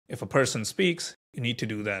if a person speaks, you need to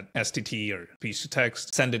do that STT or speech to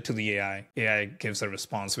text, send it to the AI. AI gives a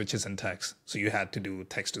response, which is in text. So you had to do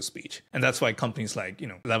text to speech. And that's why companies like,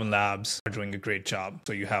 ElevenLabs are doing a great job.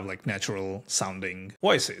 So you have like natural sounding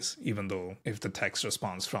voices, even though if the text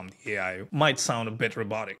response from the AI might sound a bit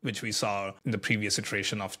robotic, which we saw in the previous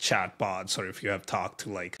iteration of chatbots, or if you have talked to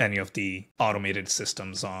like any of the automated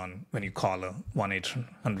systems on when you call a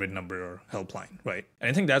 1-800 number or helpline, right? And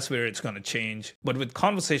I think that's where it's going to change. But with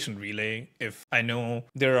conversation relay, if I know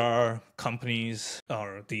there are companies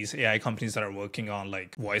or these AI companies that are working on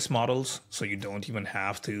like voice models, so you don't even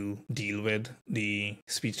have to deal with the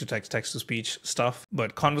speech to text, text to speech stuff.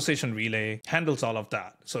 But conversation relay handles all of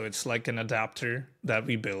that. So it's like an adapter that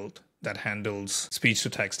we built that handles speech to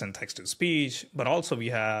text and text to speech. But also we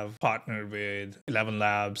have partnered with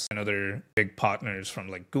ElevenLabs and other big partners from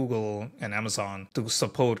like Google and Amazon to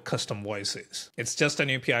support custom voices. It's just an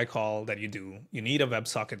API call that you do. You need a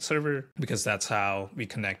WebSocket server because that's how we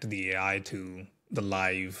connect the AI to the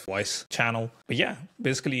live voice channel. But yeah,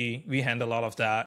 basically we handle all of that.